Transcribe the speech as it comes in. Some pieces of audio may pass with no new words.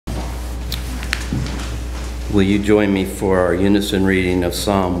Will you join me for our unison reading of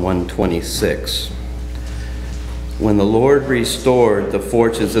Psalm 126? When the Lord restored the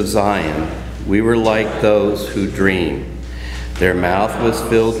fortunes of Zion, we were like those who dream. Their mouth was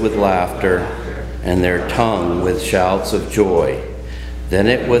filled with laughter, and their tongue with shouts of joy. Then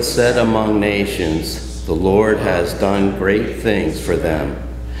it was said among nations, the Lord has done great things for them.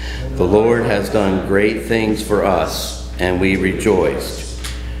 The Lord has done great things for us, and we rejoiced.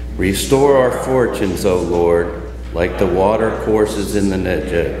 Restore our fortunes, O Lord, like the water courses in the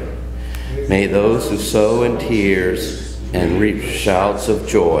Negev. May those who sow in tears and reap shouts of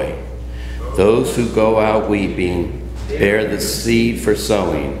joy. Those who go out weeping, bear the seed for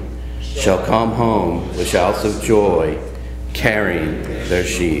sowing, shall come home with shouts of joy, carrying their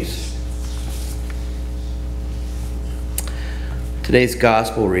sheaves. Today's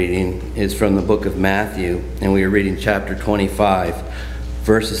gospel reading is from the book of Matthew, and we are reading chapter 25,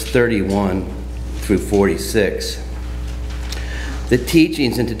 verses 31 through 46. The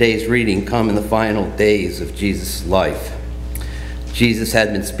teachings in today's reading come in the final days of Jesus' life. Jesus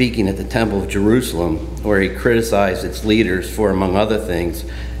had been speaking at the Temple of Jerusalem, where he criticized its leaders for, among other things,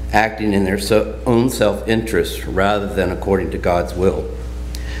 acting in their own self-interest rather than according to God's will.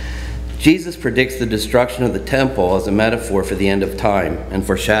 Jesus predicts the destruction of the temple as a metaphor for the end of time and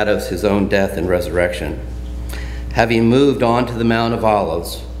foreshadows his own death and resurrection. Having moved on to the Mount of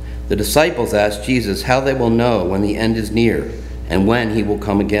Olives, the disciples asked Jesus how they will know when the end is near and when he will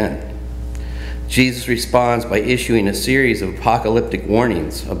come again. Jesus responds by issuing a series of apocalyptic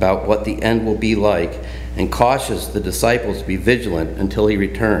warnings about what the end will be like and cautions the disciples to be vigilant until he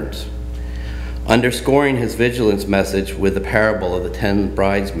returns, underscoring his vigilance message with the parable of the 10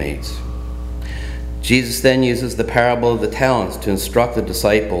 bridesmaids. Jesus then uses the parable of the talents to instruct the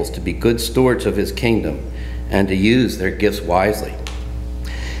disciples to be good stewards of his kingdom and to use their gifts wisely.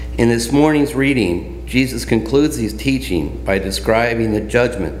 In this morning's reading, Jesus concludes his teaching by describing the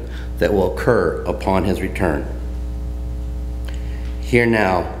judgment that will occur upon his return. Hear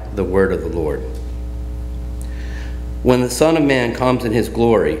now the word of the Lord. When the Son of Man comes in his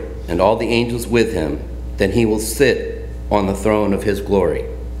glory, and all the angels with him, then he will sit on the throne of his glory.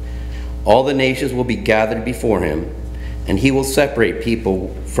 All the nations will be gathered before him, and he will separate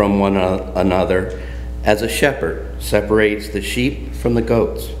people from one another as a shepherd separates the sheep from the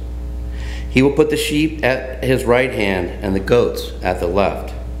goats. He will put the sheep at his right hand and the goats at the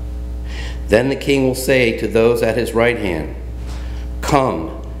left. Then the king will say to those at his right hand,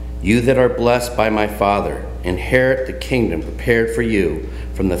 "Come, you that are blessed by my Father, inherit the kingdom prepared for you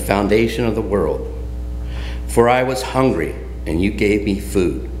from the foundation of the world. For I was hungry, and you gave me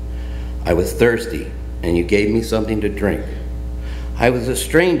food. I was thirsty, and you gave me something to drink. I was a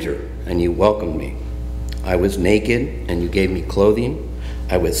stranger, and you welcomed me. I was naked, and you gave me clothing.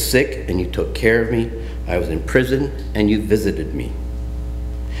 I was sick, and you took care of me. I was in prison, and you visited me."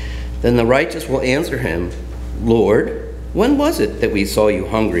 Then the righteous will answer him, "Lord, when was it that we saw you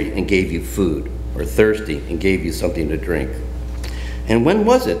hungry and gave you food, or thirsty and gave you something to drink? And when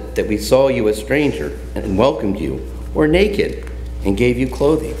was it that we saw you a stranger and welcomed you, or naked and gave you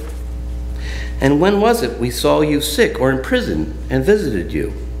clothing? And when was it we saw you sick or in prison and visited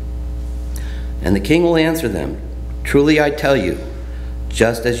you?" And the king will answer them, "Truly I tell you,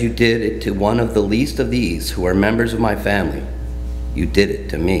 just as you did it to one of the least of these who are members of my family, you did it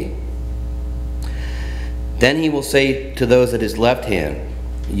to me." Then he will say to those at his left hand,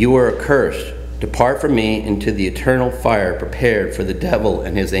 "You are accursed. Depart from me into the eternal fire prepared for the devil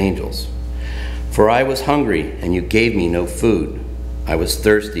and his angels. For I was hungry, and you gave me no food. I was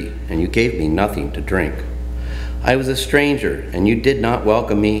thirsty, and you gave me nothing to drink. I was a stranger, and you did not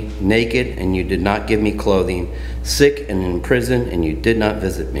welcome me, naked, and you did not give me clothing, sick and in prison, and you did not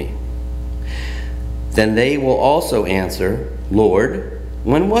visit me." Then they will also answer, "Lord,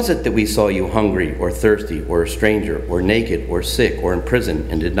 when was it that we saw you hungry or thirsty or a stranger or naked or sick or in prison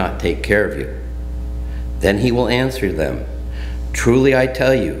and did not take care of you?" Then he will answer them, "Truly I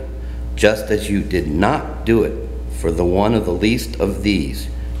tell you, just as you did not do it for the one of the least of these,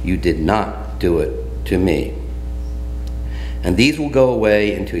 you did not do it to me." And these will go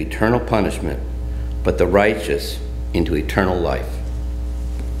away into eternal punishment, but the righteous into eternal life.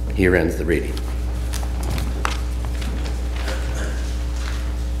 Here ends the reading.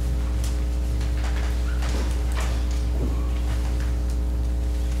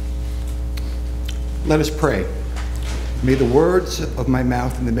 Let us pray. May the words of my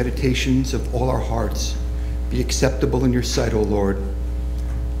mouth and the meditations of all our hearts be acceptable in your sight, O Lord,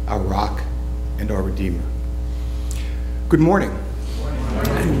 our rock and our Redeemer. Good morning,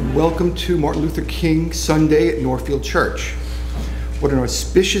 and welcome to Martin Luther King Sunday at Norfield Church. What an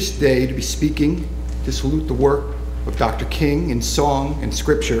auspicious day to be speaking to salute the work of Dr. King in song and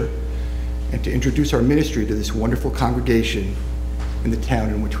scripture, and to introduce our ministry to this wonderful congregation in the town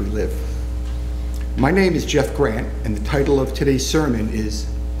in which we live. My name is Jeff Grant, and the title of today's sermon is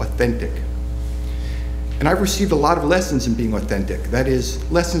Authentic. And I've received a lot of lessons in being authentic. That is,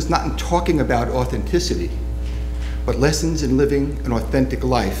 lessons not in talking about authenticity, but lessons in living an authentic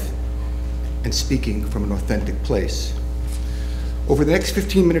life and speaking from an authentic place. Over the next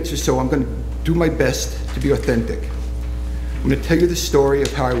 15 minutes or so, I'm going to do my best to be authentic. I'm going to tell you the story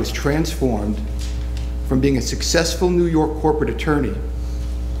of how I was transformed from being a successful New York corporate attorney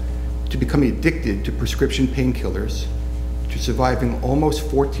to becoming addicted to prescription painkillers, to surviving almost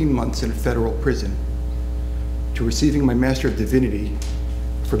 14 months in a federal prison, to receiving my Master of Divinity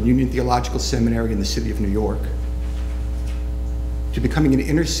from Union Theological Seminary in the city of New York, to becoming an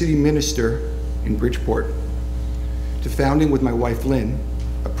inner city minister in Bridgeport, to founding with my wife Lynn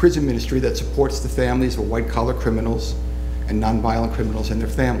a prison ministry that supports the families of white-collar criminals and nonviolent criminals and their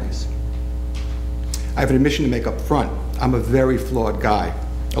families. I have an admission to make up front. I'm a very flawed guy.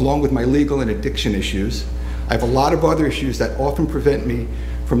 Along with my legal and addiction issues, I have a lot of other issues that often prevent me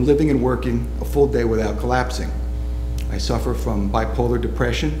from living and working a full day without collapsing. I suffer from bipolar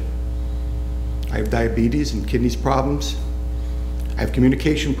depression. I have diabetes and kidneys problems. I have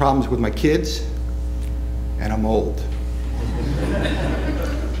communication problems with my kids, and I'm old.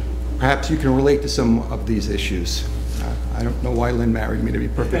 Perhaps you can relate to some of these issues. I don't know why Lynn married me, to be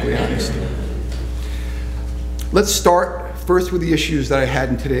perfectly honest. Let's start first with the issues that I had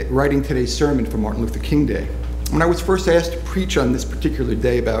in writing today's sermon for Martin Luther King Day. When I was first asked to preach on this particular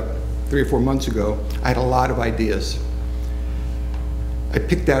day about 3 or 4 months ago, I had a lot of ideas. I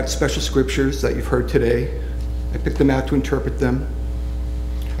picked out special scriptures that you've heard today. I picked them out to interpret them.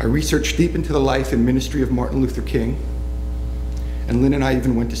 I researched deep into the life and ministry of Martin Luther King. And Lynn and I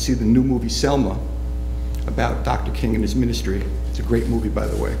even went to see the new movie Selma about Dr. King and his ministry. It's a great movie, by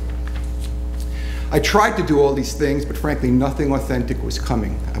the way. I tried to do all these things, but frankly, nothing authentic was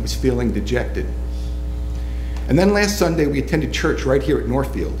coming. I was feeling dejected. And then last Sunday, we attended church right here at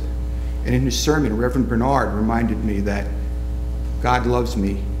Norfield. And in his sermon, Reverend Bernard reminded me that God loves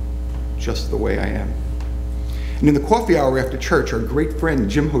me just the way I am. And in the coffee hour after church, our great friend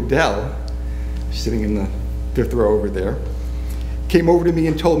Jim Hodell, sitting in the 5th row over there, came over to me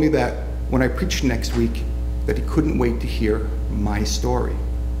and told me that when I preached next week, that he couldn't wait to hear my story.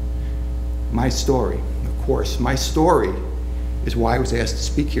 My story, of course. My story is why I was asked to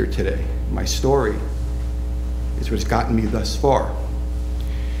speak here today. My story is what's gotten me thus far.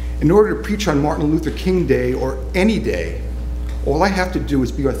 In order to preach on Martin Luther King Day or any day, all I have to do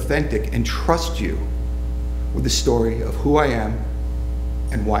is be authentic and trust you with the story of who I am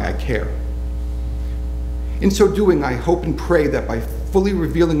and why I care. In so doing, I hope and pray that by fully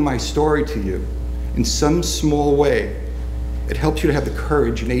revealing my story to you in some small way, it helps you to have the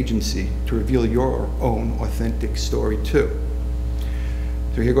courage and agency to reveal your own authentic story too.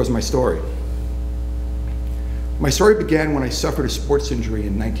 So here goes my story. My story began when I suffered a sports injury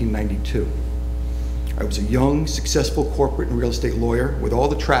in 1992. I was a young, successful corporate and real estate lawyer with all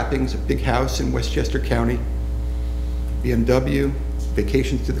the trappings of big house in Westchester County, BMW,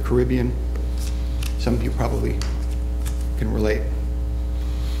 vacations to the Caribbean. Some of you probably can relate.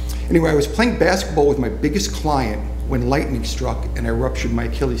 Anyway, I was playing basketball with my biggest client when lightning struck and I ruptured my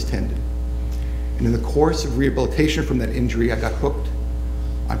Achilles tendon. And in the course of rehabilitation from that injury, I got hooked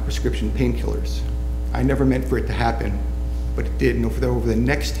on prescription painkillers. I never meant for it to happen, but it did. And over the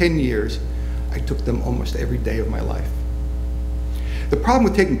next 10 years, I took them almost every day of my life. The problem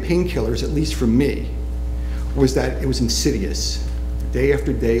with taking painkillers, at least for me, was that it was insidious. Day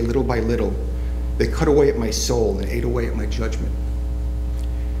after day, little by little, they cut away at my soul and ate away at my judgment.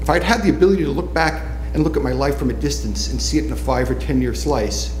 If I'd had the ability to look back and look at my life from a distance and see it in a 5 or 10 year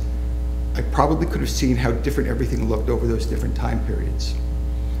slice, I probably could have seen how different everything looked over those different time periods.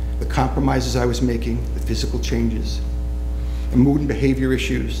 The compromises I was making, the physical changes, the mood and behavior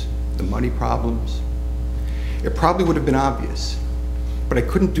issues, the money problems. It probably would have been obvious, but I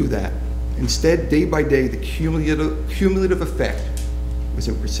couldn't do that. Instead, day by day, the cumulative effect was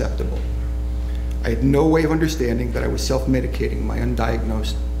imperceptible. I had no way of understanding that I was self-medicating my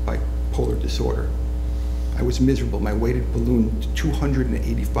undiagnosed bipolar disorder. I was miserable. My weight had ballooned to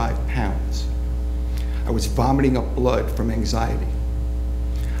 285 pounds. I was vomiting up blood from anxiety.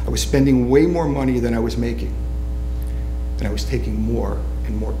 I was spending way more money than I was making, and I was taking more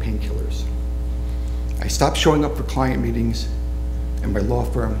and more painkillers. I stopped showing up for client meetings, and my law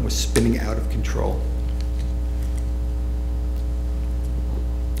firm was spinning out of control.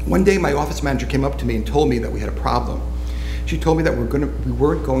 One day, my office manager came up to me and told me that we had a problem. She told me that we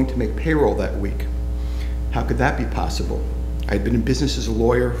weren't going to make payroll that week, How could that be possible? I had been in business as a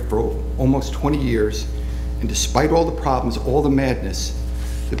lawyer for almost 20 years, and despite all the problems, all the madness,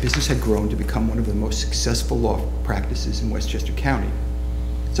 the business had grown to become one of the most successful law practices in Westchester County,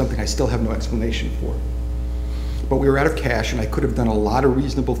 something I still have no explanation for. But we were out of cash, and I could have done a lot of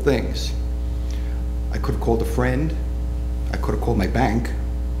reasonable things. I could have called a friend, I could have called my bank,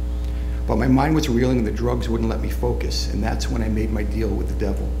 but my mind was reeling and the drugs wouldn't let me focus, and that's when I made my deal with the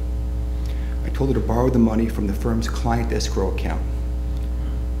devil. I told her to borrow the money from the firm's client escrow account.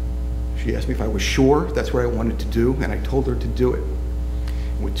 She asked me if I was sure that's what I wanted to do, and I told her to do it.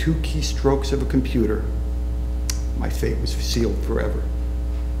 And with 2 keystrokes of a computer, my fate was sealed forever.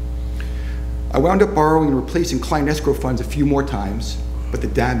 I wound up borrowing and replacing client escrow funds a few more times, but the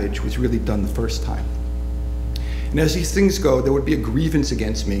damage was really done the first time. And as these things go, there would be a grievance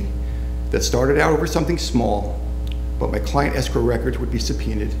against me that started out over something small, but my client escrow records would be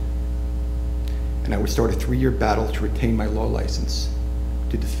subpoenaed, and I would start a 3-year battle to retain my law license,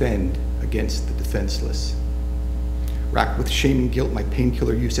 to defend against the defenseless. Racked with shame and guilt, my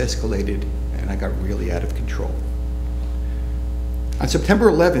painkiller use escalated, and I got really out of control. On September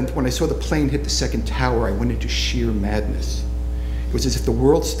 11th, when I saw the plane hit the second tower, I went into sheer madness. It was as if the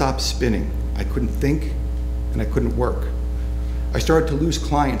world stopped spinning. I couldn't think, and I couldn't work. I started to lose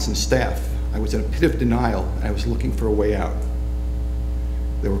clients and staff. I was in a pit of denial, and I was looking for a way out.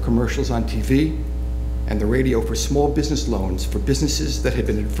 There were commercials on TV and the radio for small business loans for businesses that had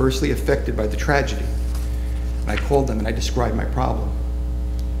been adversely affected by the tragedy. And I called them and I described my problem.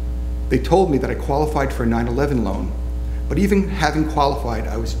 They told me that I qualified for a 9/11 loan, but even having qualified,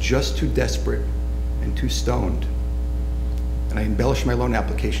 I was just too desperate and too stoned. And I embellished my loan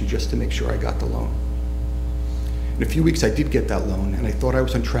application just to make sure I got the loan. In a few weeks, I did get that loan, and I thought I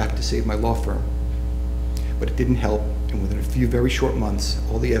was on track to save my law firm. But it didn't help, and within a few very short months,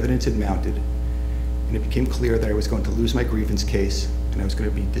 all the evidence had mounted, and it became clear that I was going to lose my grievance case, and I was going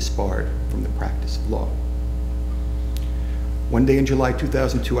to be disbarred from the practice of law. One day in July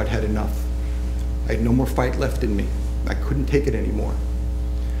 2002, I'd had enough. I had no more fight left in me. I couldn't take it anymore.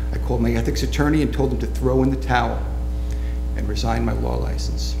 I called my ethics attorney and told him to throw in the towel and resign my law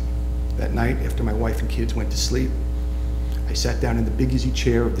license. That night, after my wife and kids went to sleep, I sat down in the big easy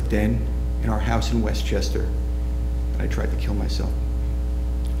chair of the den in our house in Westchester, and I tried to kill myself.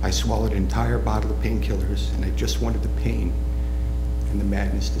 I swallowed an entire bottle of painkillers, and I just wanted the pain and the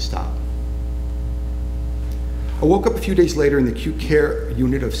madness to stop. I woke up a few days later in the acute care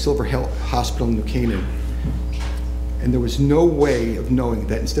unit of Silver Hill Hospital in New Canaan, and there was no way of knowing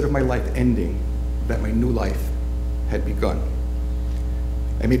that instead of my life ending, that my new life had begun.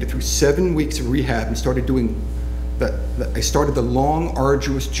 I made it through 7 weeks of rehab and started I started the long,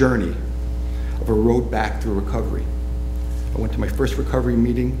 arduous journey of a road back through recovery. I went to my first recovery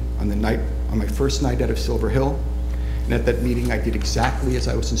meeting on my first night out of Silver Hill, and at that meeting I did exactly as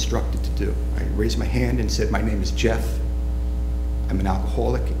I was instructed to do. I raised my hand and said, "My name is Jeff. I'm an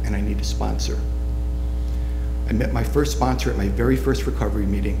alcoholic and I need a sponsor." I met my first sponsor at my very first recovery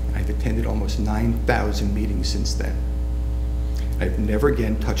meeting. I've attended almost 9,000 meetings since then. I've never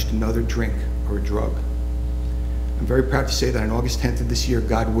again touched another drink or a drug. I'm very proud to say that on August 10th of this year,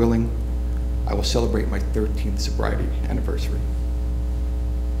 God willing, I will celebrate my 13th sobriety anniversary.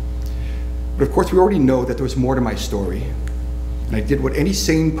 But of course, we already know that there was more to my story, and I did what any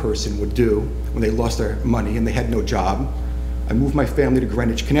sane person would do when they lost their money and they had no job. I moved my family to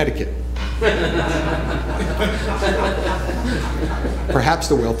Greenwich, Connecticut. Perhaps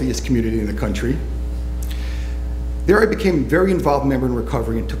the wealthiest community in the country. There I became a very involved member in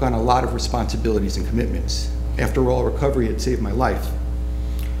recovery and took on a lot of responsibilities and commitments. After all, recovery had saved my life.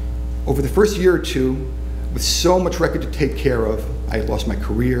 Over the first year or two, with so much record to take care of, I had lost my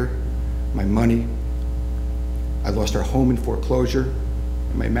career, my money, I lost our home in foreclosure,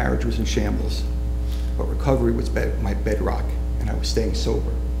 and my marriage was in shambles. But recovery was my bedrock, and I was staying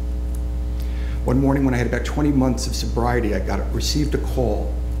sober. One morning when I had about 20 months of sobriety, I received a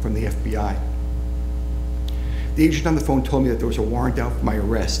call from the FBI. The agent on the phone told me that there was a warrant out for my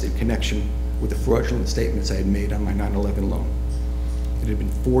arrest in connection with the fraudulent statements I had made on my 9/11 loan. It had been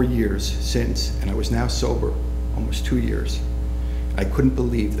 4 years since, and I was now sober, almost 2 years. I couldn't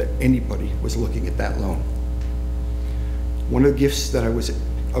believe that anybody was looking at that loan. One of the gifts that I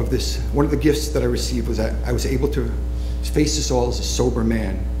received was that I was able to face this all as a sober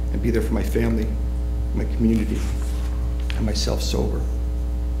man and be there for my family, my community, and myself sober.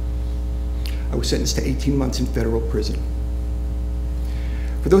 I was sentenced to 18 months in federal prison.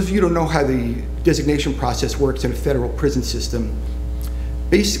 For those of you who don't know how the designation process works in a federal prison system,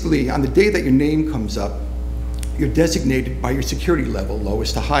 basically on the day that your name comes up, you're designated by your security level,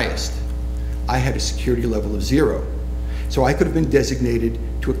 lowest to highest. I had a security level of 0. So I could have been designated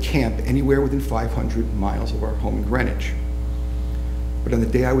to a camp anywhere within 500 miles of our home in Greenwich. But on the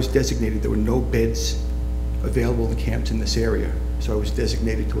day I was designated, there were no beds available in camps in this area, so I was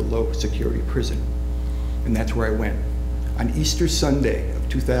designated to a low security prison. And that's where I went. On Easter Sunday of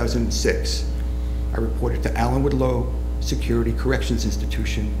 2006, I reported to Allenwood Low Security Corrections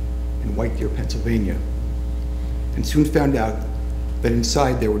Institution in White Deer, Pennsylvania, and soon found out that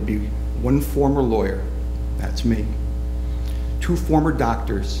inside there would be one former lawyer, that's me, 2 former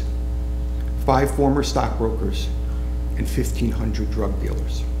doctors, 5 former stockbrokers, and 1,500 drug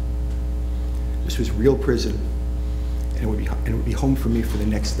dealers. This was real prison, and it would be home for me for the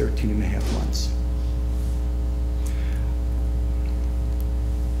next 13 and a half months.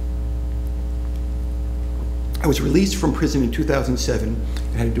 I was released from prison in 2007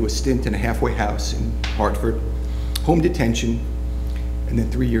 and had to do a stint in a halfway house in Hartford, home detention, and then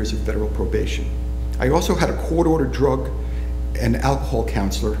 3 years of federal probation. I also had a court-ordered drug and alcohol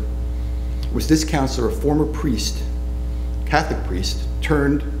counselor. It was this counselor, a former priest, Catholic priest,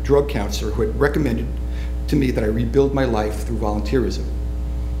 turned drug counselor, who had recommended to me that I rebuild my life through volunteerism.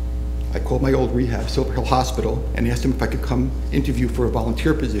 I called my old rehab, Silver Hill Hospital, and asked them if I could come interview for a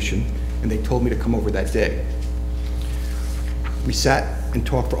volunteer position, and they told me to come over that day. We sat and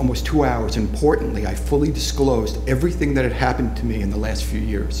talked for almost 2 hours, and importantly, I fully disclosed everything that had happened to me in the last few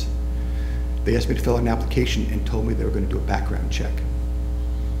years. They asked me to fill out an application and told me they were going to do a background check.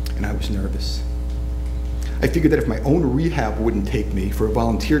 And I was nervous. I figured that if my own rehab wouldn't take me for a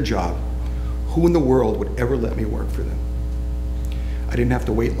volunteer job, who in the world would ever let me work for them? I didn't have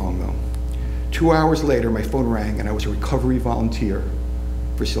to wait long though. 2 hours later, my phone rang and I was a recovery volunteer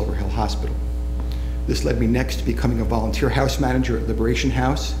for Silver Hill Hospital. This led me next to becoming a volunteer house manager at Liberation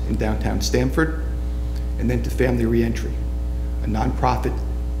House in downtown Stamford, and then to Family Reentry, a nonprofit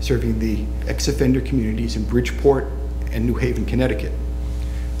serving the ex-offender communities in Bridgeport and New Haven, Connecticut.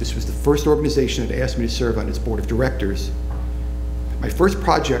 This was the first organization that asked me to serve on its board of directors. My first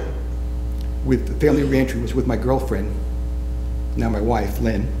project with Family Reentry was with my girlfriend, now my wife,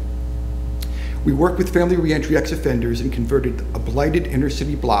 Lynn. We worked with Family Reentry ex-offenders and converted a blighted inner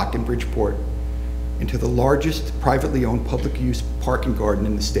city block in Bridgeport into the largest privately owned public use park and garden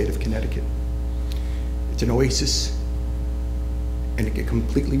in the state of Connecticut. It's an oasis, and it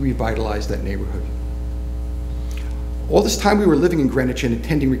completely revitalized that neighborhood. All this time we were living in Greenwich and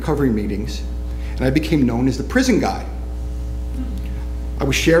attending recovery meetings, and I became known as the prison guy. I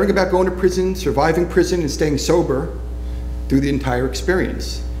was sharing about going to prison, surviving prison, and staying sober through the entire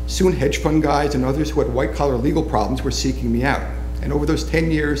experience. Soon hedge fund guys and others who had white-collar legal problems were seeking me out. And over those 10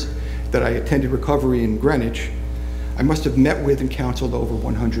 years that I attended recovery in Greenwich, I must have met with and counseled over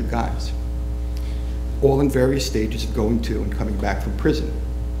 100 guys, all in various stages of going to and coming back from prison.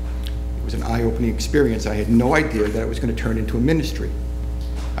 It was an eye-opening experience. I had no idea that it was going to turn into a ministry.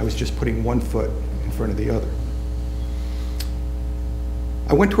 I was just putting one foot in front of the other.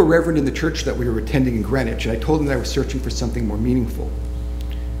 I went to a reverend in the church that we were attending in Greenwich, and I told him that I was searching for something more meaningful.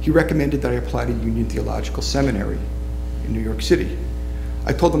 He recommended that I apply to Union Theological Seminary in New York City.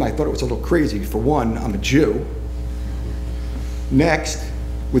 I told him I thought it was a little crazy. For one, I'm a Jew. Next,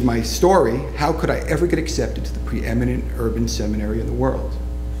 with my story, how could I ever get accepted to the preeminent urban seminary in the world?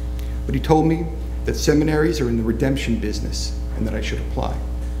 But he told me that seminaries are in the redemption business and that I should apply.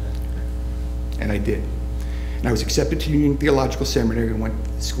 And I did. And I was accepted to Union Theological Seminary and went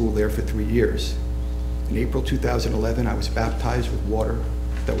to school there for 3 years. In April 2011, I was baptized with water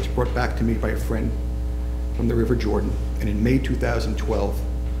that was brought back to me by a friend from the River Jordan. And in May 2012,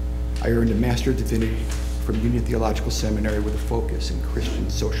 I earned a Master of Divinity from Union Theological Seminary with a focus in Christian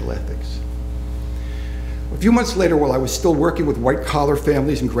social ethics. A few months later, while I was still working with white-collar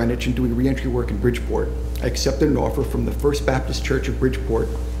families in Greenwich and doing reentry work in Bridgeport, I accepted an offer from the First Baptist Church of Bridgeport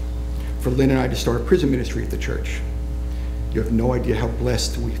for Lynn and I to start a prison ministry at the church. You have no idea how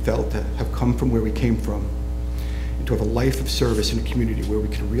blessed we felt to have come from where we came from and to have a life of service in a community where we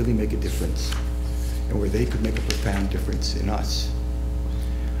could really make a difference and where they could make a profound difference in us.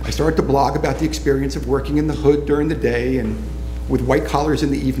 I started to blog about the experience of working in the hood during the day and with white collars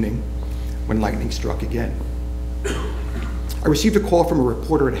in the evening when lightning struck again. I received a call from a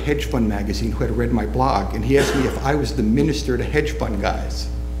reporter at Hedge Fund magazine who had read my blog, and he asked me if I was the minister to hedge fund guys.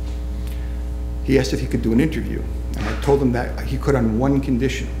 He asked if he could do an interview, and I told him that he could on one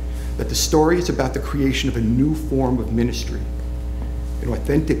condition, that the story is about the creation of a new form of ministry, an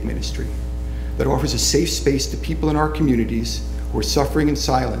authentic ministry that offers a safe space to people in our communities who are suffering in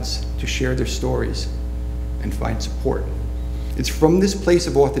silence to share their stories and find support. It's from this place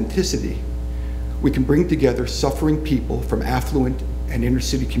of authenticity we can bring together suffering people from affluent and inner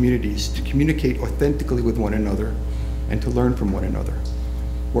city communities to communicate authentically with one another and to learn from one another.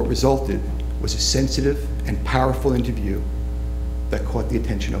 What resulted was a sensitive and powerful interview that caught the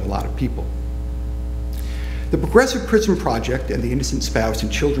attention of a lot of people. The Progressive Prison Project and the Innocent Spouse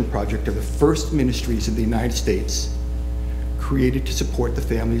and Children Project are the first ministries in the United States created to support the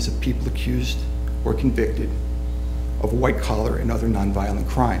families of people accused or convicted of white-collar and other nonviolent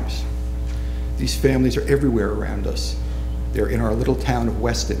crimes. These families are everywhere around us. They're in our little town of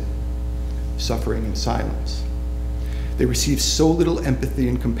Weston, suffering in silence. They receive so little empathy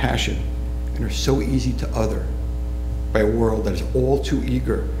and compassion and are so easy to other by a world that is all too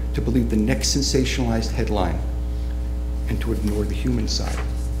eager to believe the next sensationalized headline and to ignore the human side.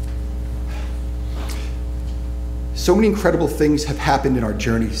 So many incredible things have happened in our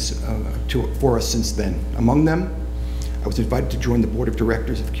journeys for us since then. Among them, I was invited to join the board of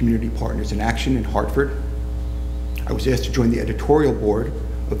directors of Community Partners in Action in Hartford. I was asked to join the editorial board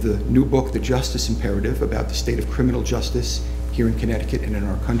of the new book, The Justice Imperative, about the state of criminal justice here in Connecticut and in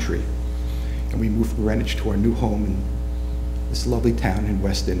our country. And we moved from Greenwich to our new home in this lovely town in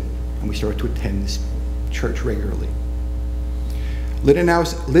Weston, and we started to attend this church regularly. Lynn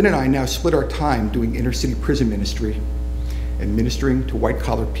and I now split our time doing inner city prison ministry and ministering to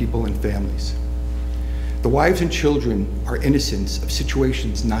white-collar people and families. The wives and children are innocents of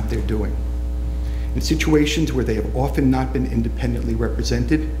situations not their doing, in situations where they have often not been independently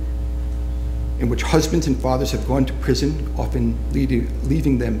represented, in which husbands and fathers have gone to prison, often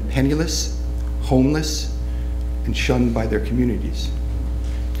leaving them penniless, homeless, and shunned by their communities.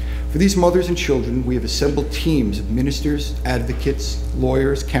 For these mothers and children, we have assembled teams of ministers, advocates,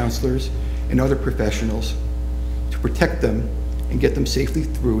 lawyers, counselors, and other professionals to protect them and get them safely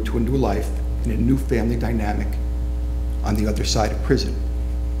through to a new life and a new family dynamic on the other side of prison.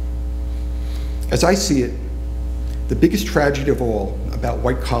 As I see it, the biggest tragedy of all about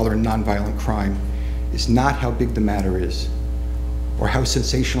white-collar and nonviolent crime is not how big the matter is or how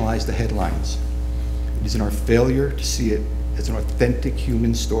sensationalized the headlines. It is in our failure to see it as an authentic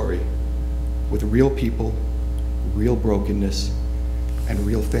human story with real people, real brokenness, and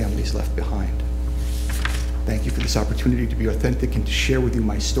real families left behind. Thank you for this opportunity to be authentic and to share with you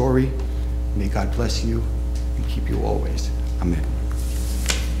my story. May God bless you and keep you always. Amen.